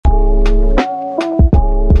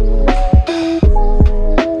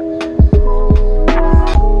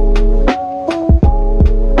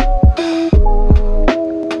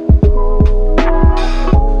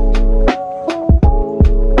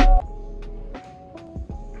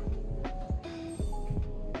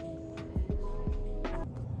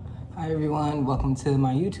Hi everyone, welcome to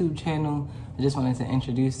my YouTube channel. I just wanted to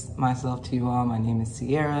introduce myself to you all. My name is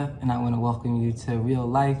Sierra and I want to welcome you to Real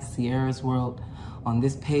Life Sierra's World. On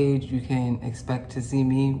this page, you can expect to see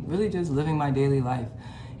me really just living my daily life,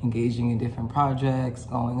 engaging in different projects,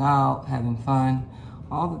 going out, having fun,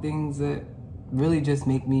 all the things that really just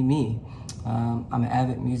make me me. I'm an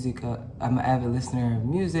avid listener of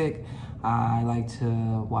music. I like to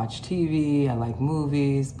watch TV, I like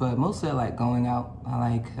movies, but mostly I like going out. I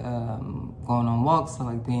like going on walks, I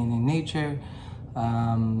like being in nature,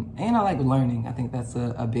 and I like learning. I think that's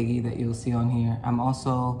a biggie that you'll see on here. I'm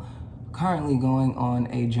also currently going on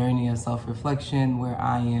a journey of self-reflection where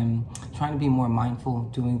I am trying to be more mindful,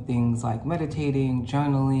 doing things like meditating,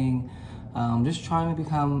 journaling, just trying to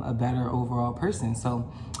become a better overall person.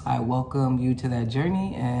 So I welcome you to that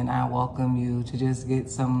journey, and I welcome you to just get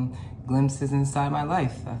some glimpses inside my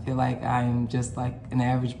life. I feel like I'm just like an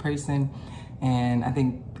average person, and I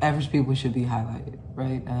think average people should be highlighted,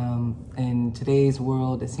 right? In today's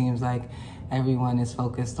world, it seems like everyone is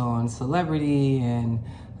focused on celebrity and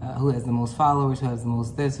who has the most followers, who has the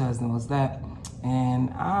most this, who has the most that. And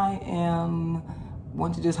I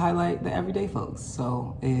want to just highlight the everyday folks.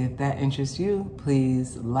 So if that interests you,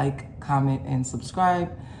 please like, comment, and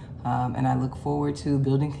subscribe. And I look forward to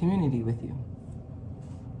building community with you.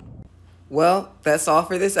 Well, that's all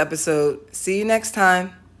for this episode. See you next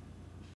time.